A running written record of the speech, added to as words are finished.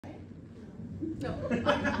No.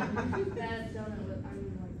 That donut was, I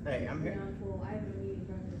mean, like, Hey, I'm here. full. I haven't eaten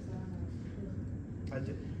breakfast, so I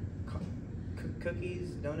do. Cookies,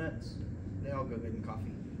 donuts, they all go good in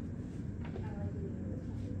coffee. I like eating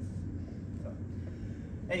So,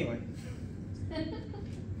 anyway,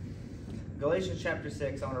 Galatians chapter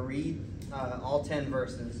 6, I want to read all 10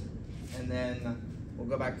 verses, and then we'll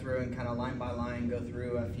go back through and kind of line by line go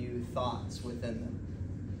through a few thoughts within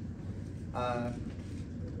them.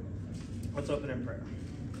 Let's open in prayer.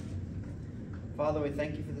 Father, we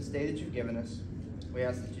thank you for this day that you've given us. We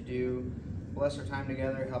ask that you do bless our time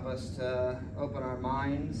together, help us to open our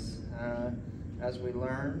minds as we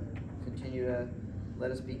learn. Continue to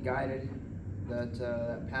let us be guided, that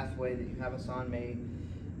that pathway that you have us on may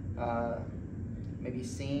be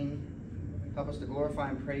seen. Help us to glorify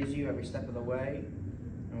and praise you every step of the way.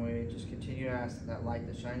 And we just continue to ask that light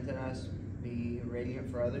that shines in us be radiant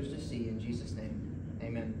for others to see. In Jesus' name,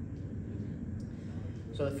 amen.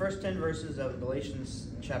 So the first 10 verses of Galatians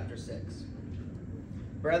chapter 6.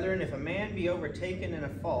 Brethren, if a man be overtaken in a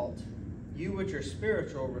fault, you which are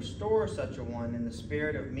spiritual, restore such a one in the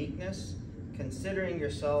spirit of meekness, considering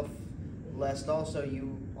yourself, lest also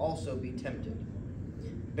you also be tempted.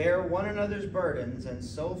 Bear one another's burdens, and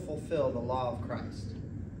so fulfill the law of Christ.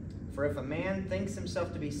 For if a man thinks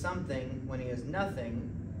himself to be something when he is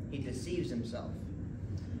nothing, he deceives himself.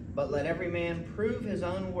 But let every man prove his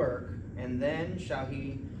own work, and then shall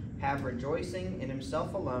he have rejoicing in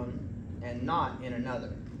himself alone, and not in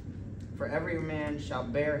another. For every man shall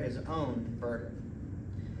bear his own burden.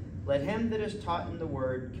 Let him that is taught in the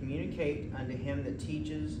word communicate unto him that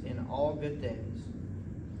teaches in all good things.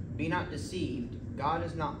 Be not deceived, God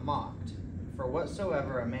is not mocked. For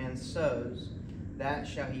whatsoever a man sows, that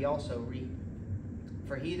shall he also reap.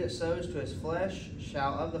 For he that sows to his flesh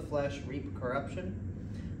shall of the flesh reap corruption,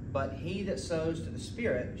 but he that sows to the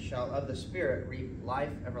Spirit shall of the Spirit reap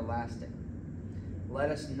life everlasting.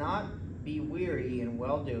 Let us not be weary in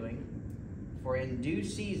well-doing, for in due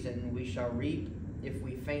season we shall reap if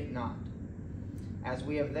we faint not. As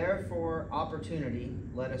we have therefore opportunity,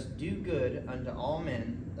 let us do good unto all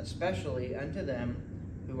men, especially unto them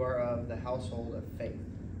who are of the household of faith.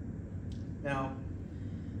 Now,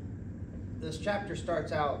 this chapter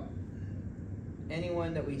starts out,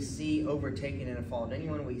 anyone that we see overtaken in a fault,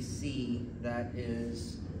 anyone we see that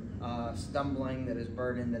is stumbling, that is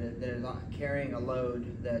burdened, that is carrying a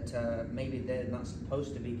load that maybe they're not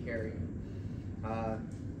supposed to be carrying,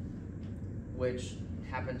 which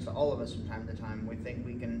happens to all of us from time to time. We think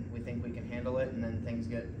we can handle it, and then things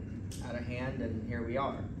get out of hand, and here we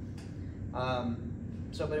are.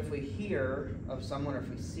 But if we hear of someone, or if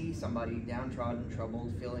we see somebody downtrodden,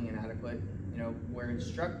 troubled, feeling inadequate, we're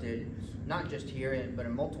instructed, not just here, but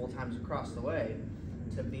in multiple times across the way,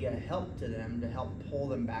 to be a help to them, to help pull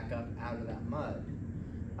them back up out of that mud.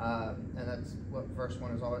 And that's what verse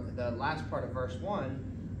 1 is all. The last part of verse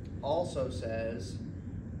 1 also says,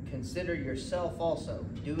 consider yourself also.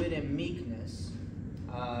 Do it in meekness.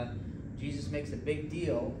 Jesus makes a big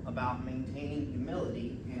deal about maintaining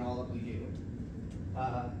humility in all that we do.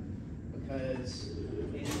 Because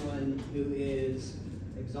anyone who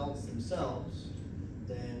exalts themselves,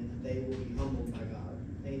 then they will be humbled by God.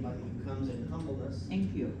 Anybody who comes in humbleness,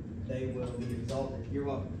 thank you, they will be exalted. You're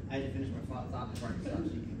welcome. I had to finish my thought before I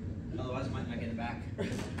stopped you. Otherwise, I might not get it back.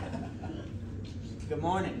 Good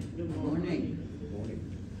morning. Good morning. Good morning.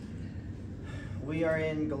 We are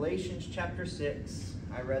in Galatians chapter 6.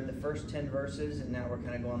 I read the first 10 verses, and now we're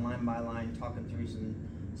kind of going line by line, talking through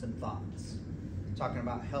some thoughts. Talking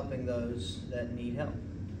about helping those that need help,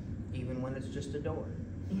 even when it's just a door.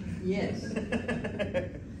 Yes.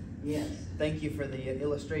 Yes. Thank you for the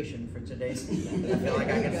illustration for today's. I feel like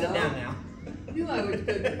I can sit down now. You always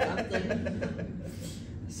good at something.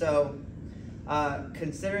 So,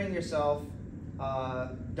 considering yourself,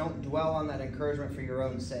 don't dwell on that encouragement for your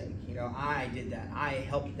own sake. I did that. I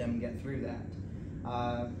helped them get through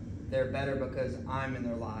that. They're better because I'm in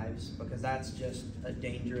their lives, because that's just a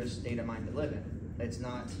dangerous state of mind to live in. It's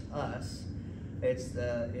not us. It's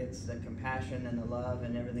the compassion and the love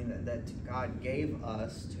and everything that God gave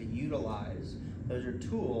us to utilize. Those are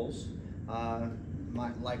tools,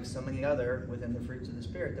 like so many other within the fruits of the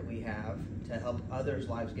Spirit that we have to help others'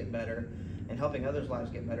 lives get better. And helping others' lives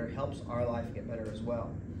get better helps our life get better as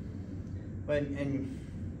well. And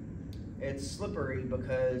it's slippery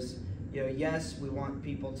because, yes, we want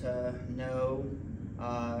people to know,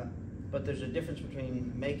 but there's a difference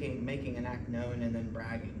between making an act known and then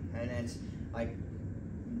bragging. And it's like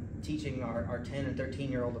teaching our 10 and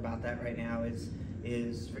 13-year-old about that right now is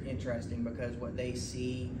interesting, because what they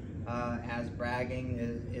see as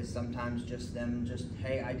bragging is sometimes just them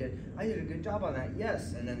hey, I did a good job on that,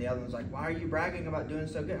 yes. And then the other one's like, why are you bragging about doing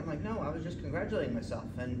so good? I'm like, no, I was just congratulating myself.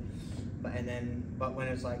 But when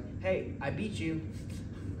it's like, hey, I beat you,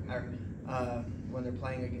 or when they're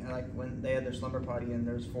playing, like when they had their slumber party and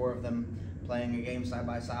there's 4 of them playing a game side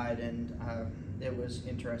by side, and it was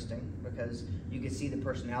interesting because you could see the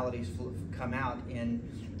personalities come out in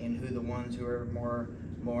who the ones who are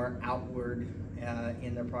more outward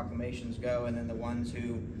in their proclamations go, and then the ones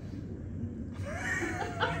who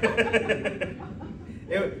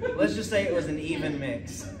let's just say it was an even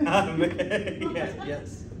mix.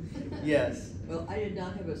 Yes. Well, I did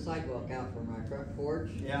not have a sidewalk out from my front porch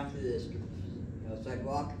to this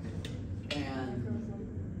sidewalk, and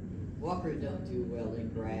walkers don't do well in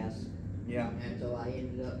grass. Yeah. And so I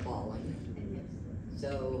ended up falling.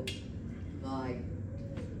 So my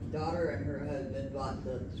daughter and her husband bought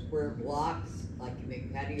the square blocks like you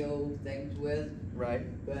make patio things with. Right.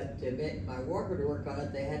 But to get my walker to work on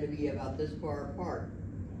it, they had to be about this far apart.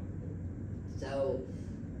 So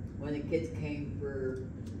when the kids came for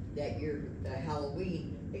that year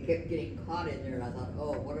Halloween, they kept getting caught in there, and I thought,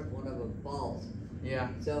 oh, what if one of them falls? Yeah.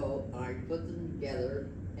 So I put them together,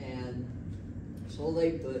 and so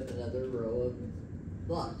they put another row of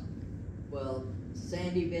blocks. Well,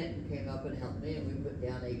 Sandy Benton came up and helped me, and we put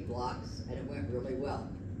down 8 blocks, and it went really well.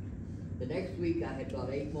 The next week I had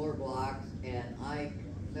about 8 more blocks, and no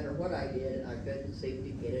matter what I did, I couldn't seem to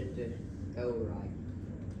get it to go right.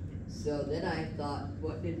 So then I thought,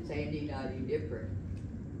 what did Sandy and I do different?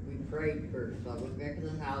 We prayed first. So I went back in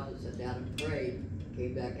the house and sat down and prayed,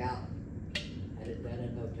 came back out, had it done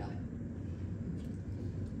in no time.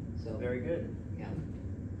 So Very good. yeah.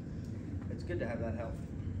 It's good to have that help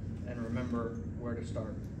and remember where to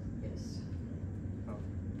start. Yes.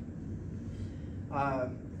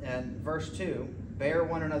 And verse 2, bear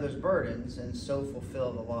one another's burdens and so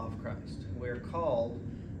fulfill the law of Christ. We're called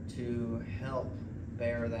to help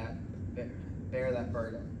bear that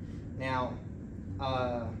burden. Now,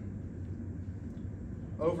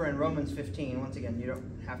 over in Romans 15, once again, you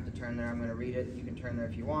don't have to turn there. I'm going to read it. You can turn there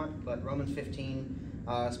if you want. But Romans 15,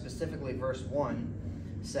 specifically verse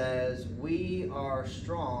 1, says, we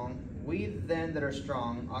then that are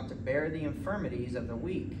strong ought to bear the infirmities of the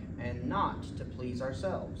weak and not to please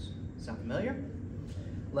ourselves. Sound familiar?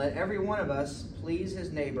 Let every one of us please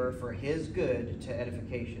his neighbor for his good to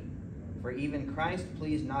edification. For even Christ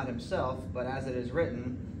pleased not himself, but as it is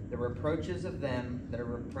written, the reproaches of them that are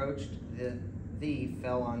reproached thee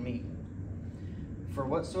fell on me. For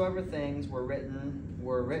whatsoever things were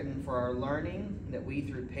written for our learning, that we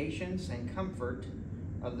through patience and comfort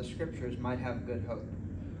of the Scriptures might have good hope.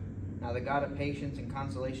 Now the God of patience and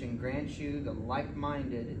consolation grants you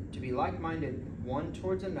to be like-minded one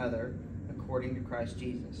towards another, according to Christ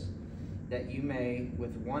Jesus, that you may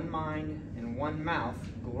with one mind and one mouth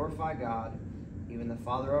glorify God, even the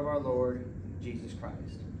Father of our Lord Jesus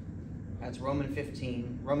Christ. That's Romans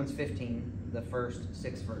 15, the first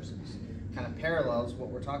 6 verses. Kind of parallels what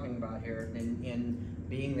we're talking about here in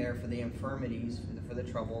being there for the infirmities, for the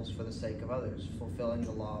troubles, for the sake of others, fulfilling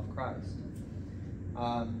the law of Christ.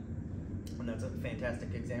 And that's a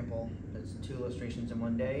fantastic example. There's 2 illustrations in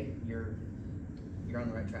one day. You're on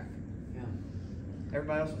the right track. Yeah.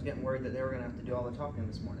 Everybody else was getting worried that they were going to have to do all the talking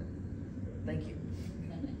this morning. Thank you.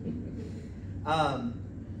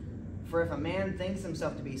 For if a man thinks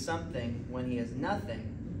himself to be something when he is nothing,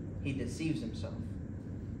 he deceives himself.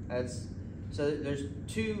 So there's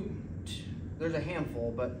there's a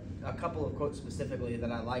handful, but a couple of quotes specifically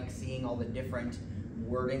that I like seeing all the different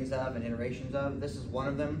wordings of and iterations of. This is one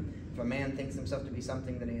of them. If a man thinks himself to be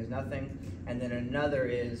something, then he is nothing. And then another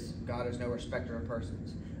is, God is no respecter of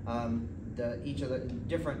persons. Each of the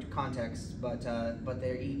different contexts, but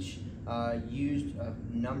they're each used a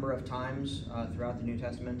number of times throughout the New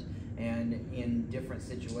Testament and in different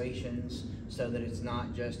situations, so that it's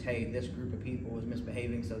not just, hey, this group of people is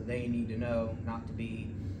misbehaving, so they need to know not to be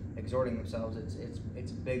exhorting themselves.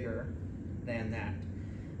 It's bigger than that.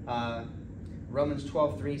 Romans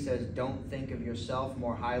 12:3 says, don't think of yourself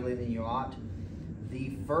more highly than you ought.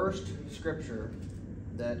 The first scripture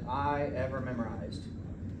that I ever memorized,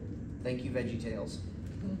 thank you, VeggieTales.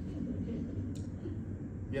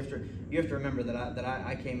 You have to remember that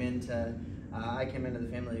I came into the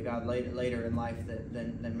family of God later in life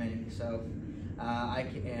than many. So I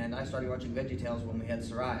started watching VeggieTales when we had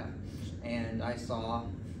Soraya, and I saw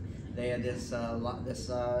they had this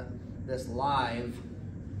live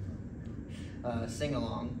sing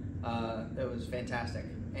along. It was fantastic,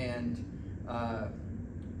 and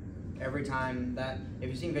every time that, if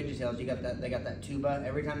you've seen VeggieTales, they got that tuba.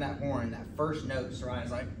 Every time that horn, that first note,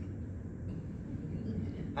 Soraya's like,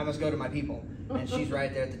 I must go to my people. And she's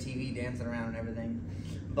right there at the TV dancing around and everything.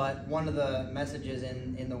 But one of the messages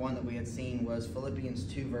in the one that we had seen was Philippians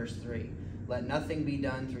 2 verse 3. Let nothing be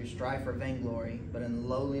done through strife or vainglory, but in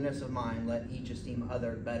lowliness of mind let each esteem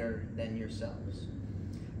other better than yourselves.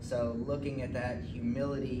 So looking at that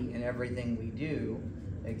humility in everything we do,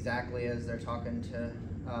 exactly as they're talking to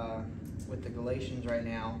with the Galatians right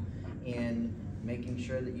now, in making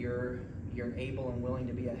sure that you're able and willing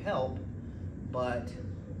to be a help, but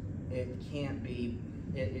it can't be,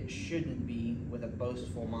 it shouldn't be with a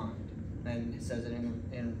boastful mind. And it says it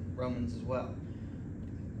in Romans as well.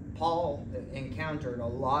 Paul encountered a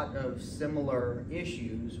lot of similar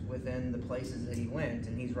issues within the places that he went,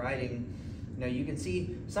 and he's writing, you can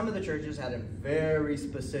see some of the churches had a very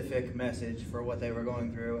specific message for what they were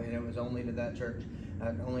going through, and it was only to that church,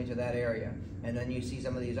 only to that area. And then you see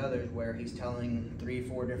some of these others where he's telling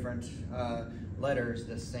 3-4 different letters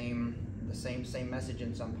the same message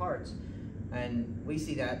in some parts. And we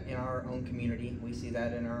see that in our own community. We see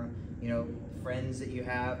that in our friends that you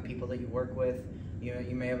have, people that you work with.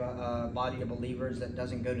 You may have a body of believers that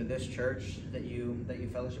doesn't go to this church that you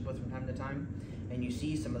fellowship with from time to time, and you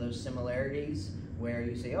see some of those similarities where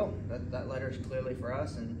you say, oh, that letter is clearly for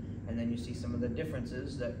us, and then you see some of the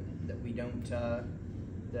differences that we don't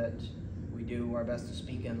that we do our best to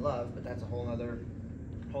speak in love, but that's a whole other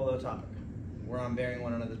topic. We're on bearing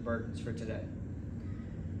one another's burdens for today.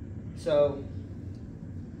 So,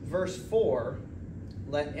 verse 4,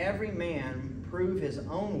 let every man prove his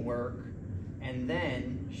own work, and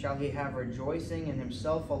then shall he have rejoicing in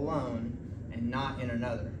himself alone and not in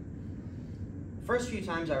another. First few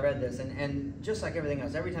times I read this, and just like everything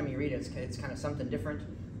else, every time you read it, it's kind of something different.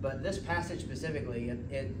 But this passage specifically,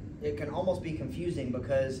 it can almost be confusing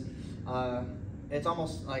because it's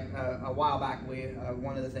almost like a while back,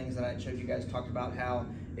 one of the things that I showed you guys talked about how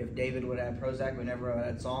if David would have Prozac, we never would have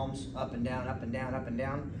had Psalms, up and down, up and down, up and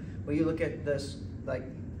down. Well, you look at this, like,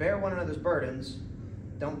 bear one another's burdens.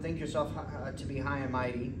 Don't think yourself to be high and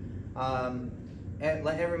mighty.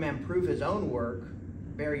 Let every man prove his own work.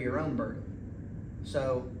 Bear your own burden.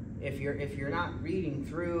 So if you're not reading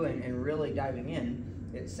through and really diving in,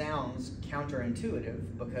 it sounds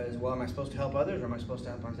counterintuitive because, well, am I supposed to help others or am I supposed to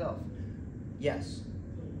help myself? Yes.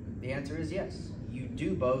 The answer is yes. You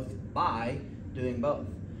do both by doing both.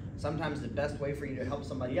 Sometimes the best way for you to help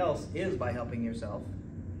somebody else is by helping yourself.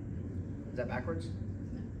 Is that backwards?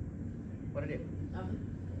 What did I do?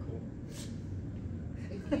 Cool.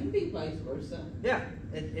 It can be vice versa. Yeah,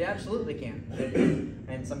 it absolutely can.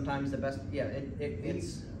 And sometimes the best,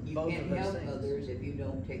 it's You both can't of those help things. others if you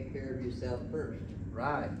don't take care of yourself first.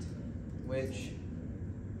 Right. Which,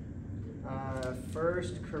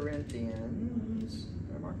 1 Corinthians,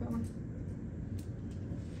 did I mark that one?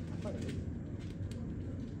 I thought I did.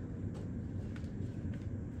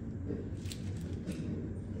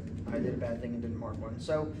 I did a bad thing and didn't mark one.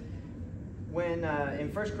 So, when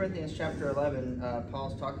in 1 Corinthians chapter 11,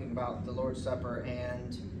 Paul's talking about the Lord's Supper,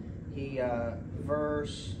 and he,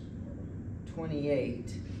 verse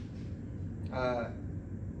 28,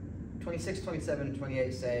 26, 27, and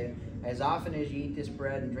 28 say, as often as you eat this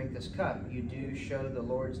bread and drink this cup, you do show the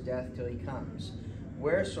Lord's death till he comes.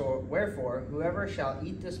 Wherefore, whoever shall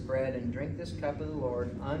eat this bread and drink this cup of the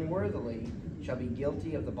Lord unworthily shall be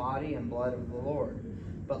guilty of the body and blood of the Lord.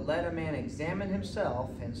 But let a man examine himself,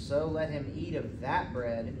 and so let him eat of that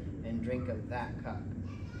bread and drink of that cup.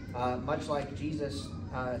 Much like Jesus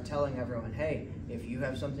telling everyone, hey, if you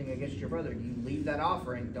have something against your brother, you leave that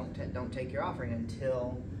offering. Don't take your offering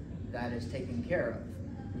until that is taken care of.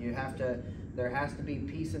 There has to be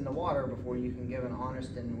peace in the water before you can give an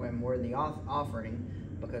honest and worthy offering,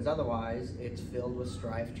 because otherwise it's filled with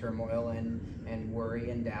strife, turmoil, and worry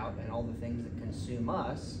and doubt and all the things that consume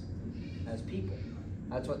us as people.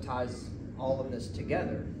 That's what ties all of this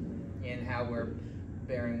together in how we're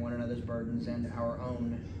bearing one another's burdens and our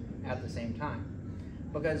own at the same time.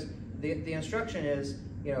 Because the instruction is,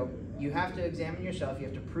 you have to examine yourself, you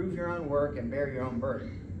have to prove your own work and bear your own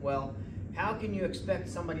burden. Well, how can you expect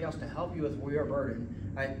somebody else to help you with your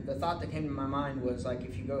burden? The thought that came to my mind was like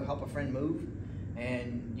if you go help a friend move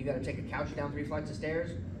and you got to take a couch down 3 flights of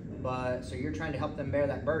stairs, so you're trying to help them bear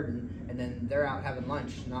that burden, and then they're out having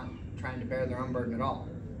lunch, not trying to bear their own burden at all.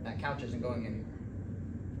 That couch isn't going anywhere.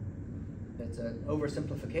 It's an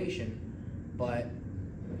oversimplification, but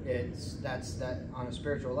that's on a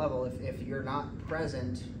spiritual level. If you're not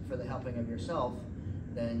present for the helping of yourself,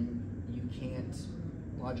 then you can't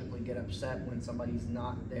logically get upset when somebody's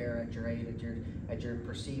not there at your aid, at your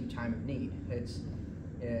perceived time of need.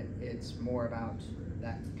 It's more about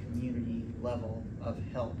that community level of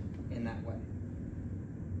help in that way.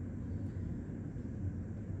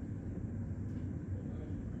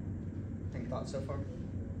 thoughts so far?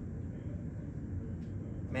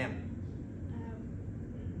 Ma'am?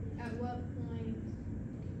 At what point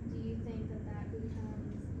do you think that becomes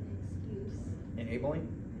an excuse? Enabling?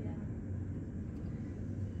 Yeah.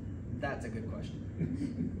 That's a good question.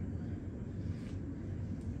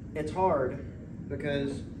 It's hard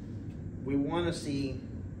because we want to see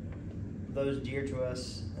those dear to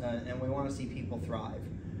us and we want to see people thrive.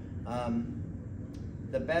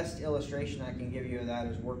 The best illustration I can give you of that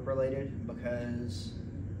is work related, because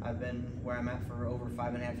I've been where I'm at for over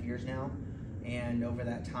 5.5 years now, and over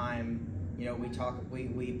that time, you know,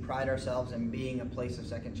 we pride ourselves in being a place of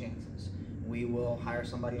second chances. We will hire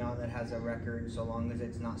somebody on that has a record, so long as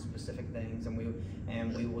it's not specific things, and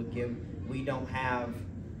we will give. We don't have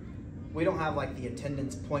like the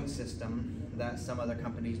attendance point system that some other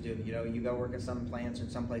companies do. You know, you go work at some plants or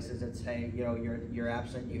some places, it's, hey, you know, you're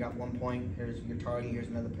absent, you got 1 point, here's your target, here's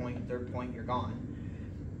another point, third point, you're gone.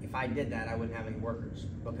 If I did that, I wouldn't have any workers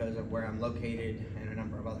because of where I'm located and a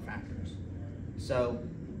number of other factors. So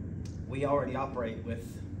we already operate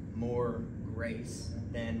with more grace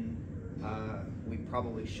than we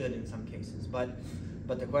probably should in some cases. But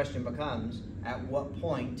the question becomes, at what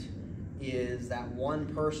point is that one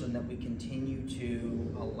person that we continue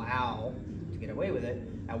to allow to get away with it,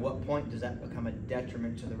 at what point does that become a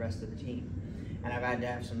detriment to the rest of the team? And I've had to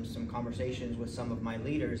have some conversations with some of my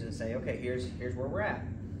leaders and say, okay, here's where we're at.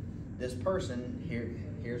 This person,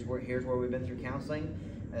 here's where we've been through counseling.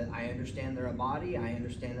 I understand they're a body, I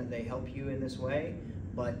understand that they help you in this way,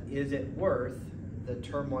 but is it worth the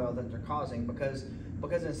turmoil that they're causing? Because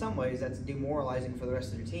in some ways that's demoralizing for the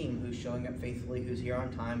rest of the team, who's showing up faithfully, who's here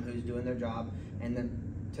on time, who's doing their job, and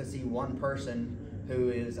then to see one person who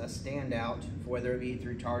is a standout, whether it be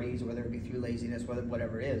through tardies, whether it be through laziness,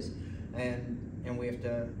 whatever it is, and we have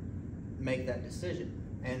to make that decision.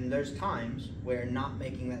 And there's times where not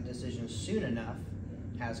making that decision soon enough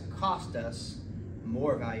has cost us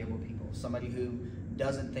more valuable people. Somebody who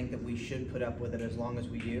doesn't think that we should put up with it as long as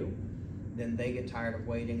we do, then they get tired of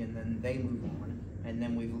waiting and then they move on, and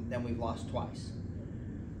then we've lost twice.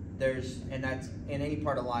 And that's in any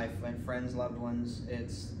part of life, and friends, loved ones,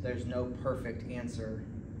 there's no perfect answer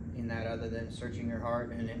in that other than searching your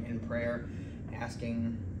heart and in prayer,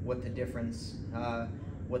 asking what the difference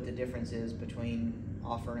is between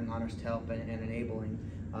offering honest help and enabling.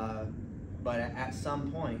 But at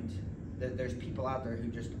some point, there's people out there who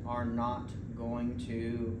just are not going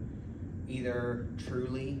to either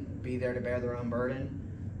truly be there to bear their own burden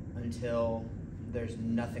until there's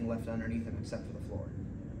nothing left underneath them except for the floor.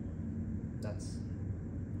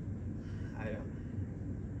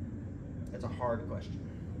 It's a hard question,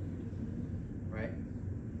 right?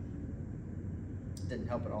 It didn't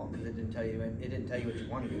help at all because it didn't tell you what you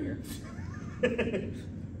wanted to hear.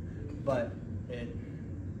 But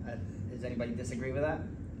does anybody disagree with that?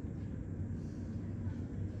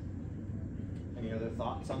 Any other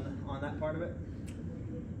thoughts on that part of it?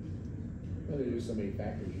 Well, there's so many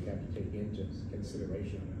factors you have to take into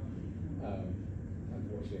consideration.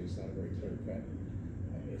 Unfortunately, it's not a very clear cut.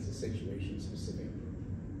 It's a situation-specific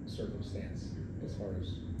circumstance as far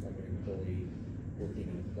as like an employee working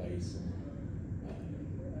in a place, and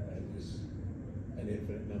there's an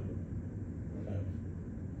infinite number of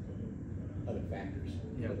other factors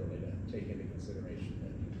literally to take into consideration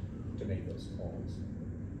to make those calls.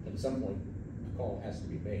 At some point, a call has to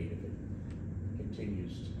be made if it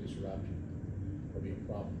continues to disrupt or be a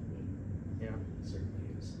problem. But it certainly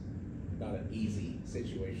is not an easy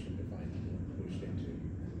situation to find pushed into.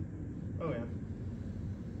 Oh yeah.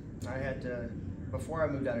 I had to, before I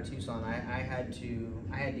moved out of Tucson, I had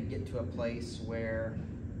to get to a place where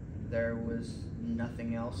there was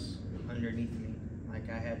nothing else underneath me. Like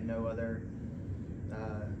I had no other,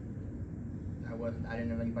 I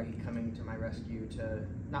didn't have anybody coming to my rescue to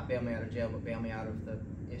not bail me out of jail, but bail me out of the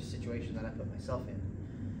situation that I put myself in.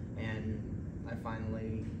 And I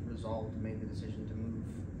finally resolved, made the decision to move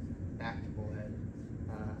back to Bullhead.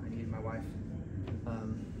 I needed my wife.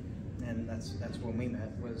 And that's when we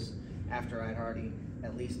met, was after I'd already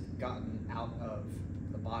at least gotten out of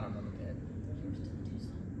the bottom of the pit.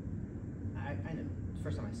 I know. It's the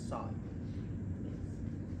first time I saw it.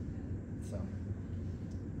 So.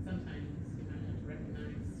 Sometimes you might have to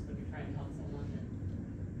recognize when you're trying to help someone that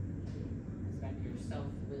respect your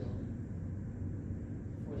self-will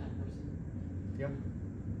for that person. Yep.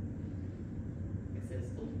 It says,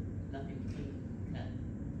 oh, nothing clean cut.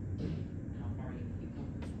 How far you come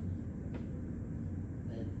from someone.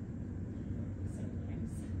 But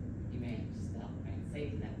sometimes you may have to stop and say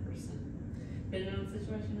to that person, depending on the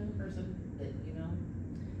situation of the person, that you know,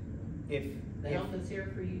 the help is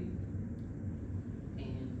here for you,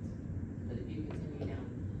 but if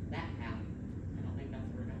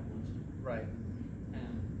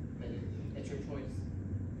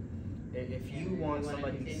want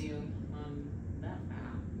wanna somebody's. continue on that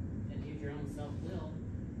path and use your own self-will,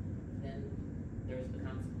 then there's the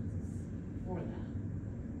consequences for that.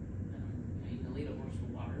 You can lead a horse to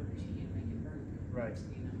water, but you can't make it burn. Right.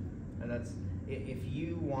 You know? And that's, if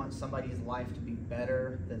you want somebody's life to be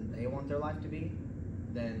better than they want their life to be,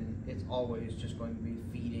 then it's always just going to be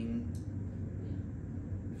feeding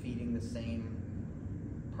the same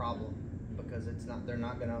problem, because it's not, they're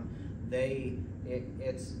not gonna,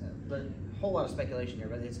 it's a whole lot of speculation here,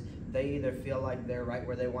 but it's, they either feel like they're right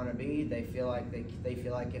where they want to be, they feel like they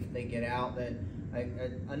feel like if they get out that,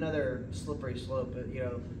 another slippery slope, you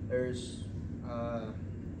know, there's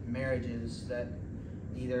marriages that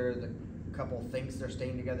either the couple thinks they're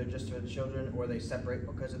staying together just for the children, or they separate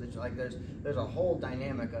because of the, like, there's a whole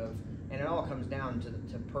dynamic of, and it all comes down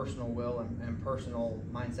to personal will and personal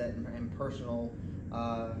mindset and personal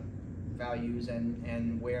values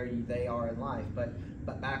and where they are in life. But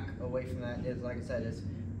back away from that is, like I said, is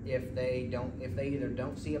if they either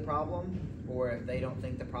don't see a problem, or if they don't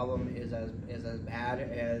think the problem is as bad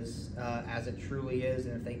as it truly is,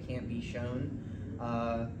 and if they can't be shown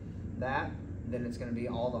that, then it's going to be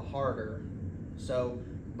all the harder. So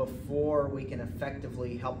before we can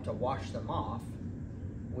effectively help to wash them off,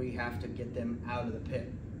 we have to get them out of the pit.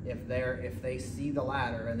 If they see the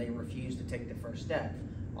ladder and they refuse to take the first step,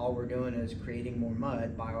 all we're doing is creating more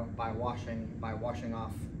mud by washing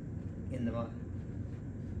off in the mud.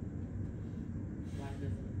 Life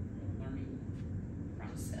is a learning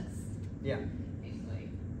process. Yeah. Anyway,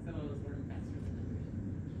 some of us learn faster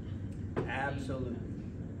than others. Absolutely.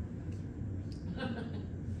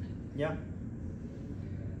 Yeah.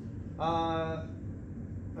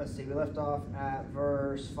 Let's see, we left off at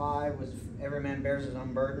verse 5, was every man bears his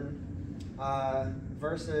own burden.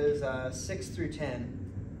 Verses 6 through 10,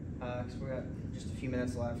 because we got just a few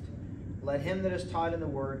minutes left. Let him that is taught in the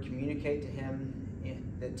word communicate to him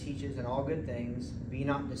that teaches in all good things. Be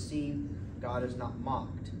not deceived, God is not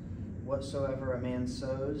mocked. Whatsoever a man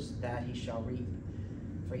sows, that he shall reap.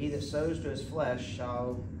 For he that sows to his flesh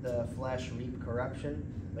shall the flesh reap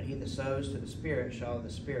corruption, but he that sows to the Spirit shall the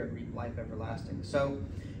Spirit reap life everlasting. So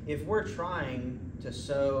if we're trying to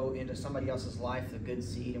sow into somebody else's life the good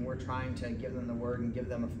seed, and we're trying to give them the word and give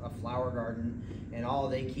them a flower garden, and all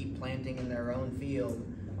they keep planting in their own field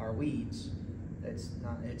are weeds, it's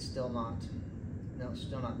still not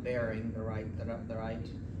bearing the right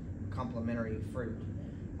complementary fruit.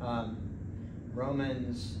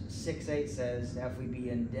 Romans 6:8 says, if we be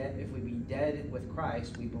dead with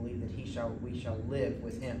Christ, we believe that we shall live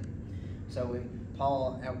with him. So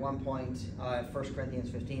Paul at one point, 1 Corinthians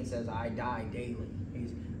 15 says, I die daily.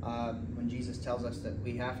 When Jesus tells us that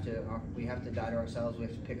we have to die to ourselves, we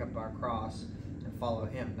have to pick up our cross and follow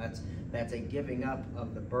him. That's a giving up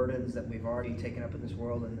of the burdens that we've already taken up in this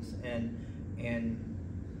world, and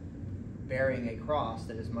bearing a cross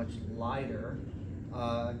that is much lighter.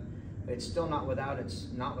 It's still not without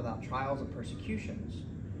trials and persecutions,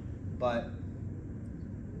 but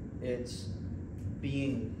it's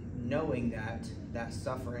knowing that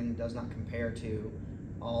suffering does not compare to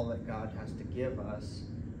all that God has to give us,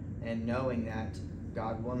 and knowing that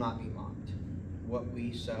God will not be mocked. What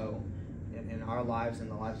we sow in our lives and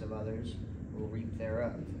the lives of others will reap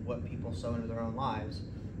thereof. What people sow into their own lives,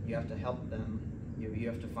 you have to help them. You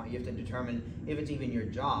have to determine if it's even your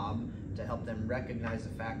job to help them recognize the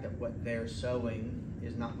fact that what they're sowing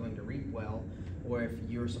is not going to reap well, or if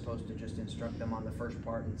you're supposed to just instruct them on the first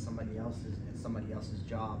part and it's somebody else's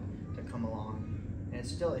job to come along. And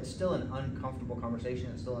it's still an uncomfortable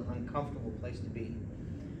conversation. It's still an uncomfortable place to be.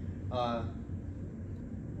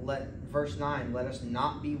 Verse 9, let us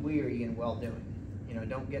not be weary in well-doing.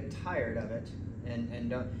 Don't get tired of it, and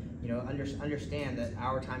don't, understand that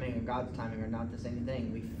our timing and God's timing are not the same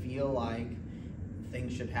thing. We feel like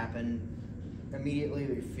things should happen immediately.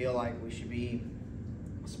 We feel like we should be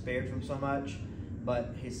spared from so much.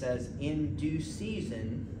 But he says, in due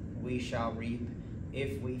season we shall reap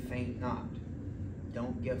if we faint not.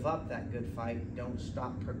 Don't give up that good fight. Don't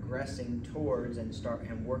stop progressing towards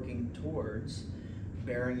and working towards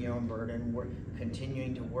bearing your own burden,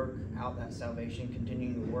 continuing to work out that salvation,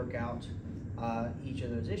 continuing to work out each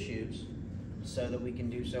of those issues, so that we can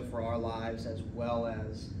do so for our lives as well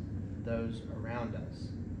as those around us.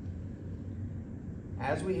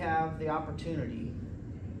 As we have the opportunity,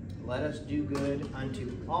 let us do good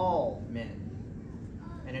unto all men.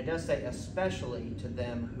 And it does say especially to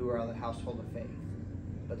them who are of the household of faith.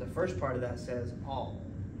 But the first part of that says all.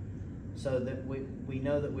 So that we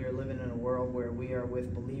know that we are living in a world where we are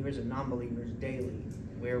with believers and non-believers daily.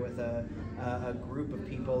 We're with a group of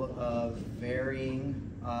people of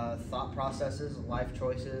varying thought processes, life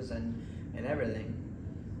choices, and and everything.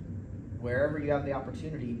 Wherever you have the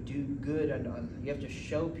opportunity, do good, and you have to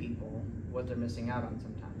show people what they're missing out on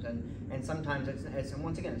sometimes. And sometimes it's and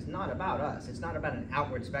once again, it's not about us. It's not about an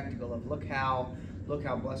outward spectacle of look how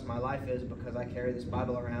blessed my life is because I carry this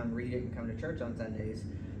Bible around, read it, and come to church on Sundays.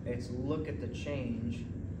 It's look at the change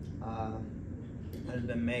that has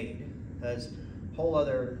been made. There's a whole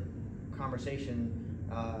other conversation.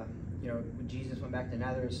 Jesus went back to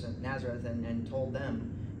Nazareth and told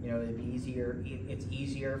them, it'd be easier. It's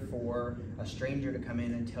easier for a stranger to come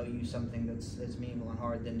in and tell you something that's meaningful and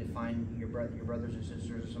hard than to find your brothers or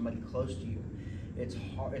sisters or somebody close to you. It's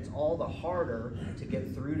all the harder to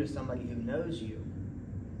get through to somebody who knows you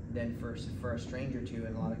than for a stranger to,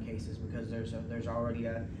 in a lot of cases, because there's already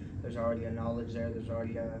a knowledge there. There's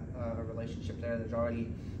already a relationship there. There's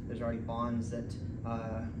already bonds that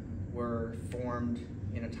were formed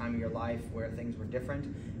in a time of your life where things were different.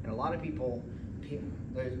 And a lot of people,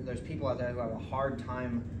 there's people out there who have a hard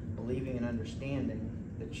time believing and understanding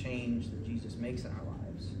the change that Jesus makes in our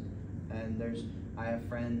lives. And I have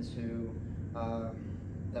friends who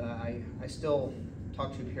that I still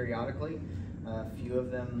talk to periodically. A few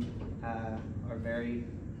of them are very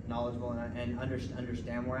knowledgeable and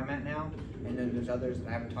understand where I'm at now. And then there's others that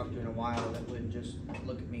I haven't talked to in a while that would just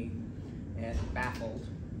look at me and baffled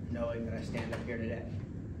knowing that I stand up here today.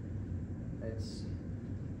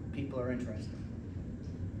 People are interested.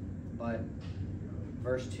 But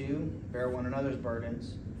verse 2, bear one another's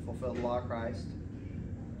burdens, fulfill the law of Christ.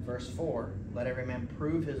 Verse 4, let every man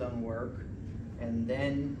prove his own work, and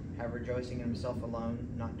then have rejoicing in himself alone,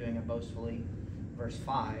 not doing it boastfully. Verse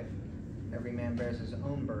 5, every man bears his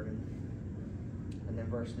own burden. And then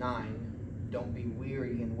verse 9, don't be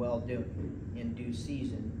weary in well-doing. In due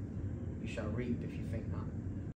season you shall reap if you faint not.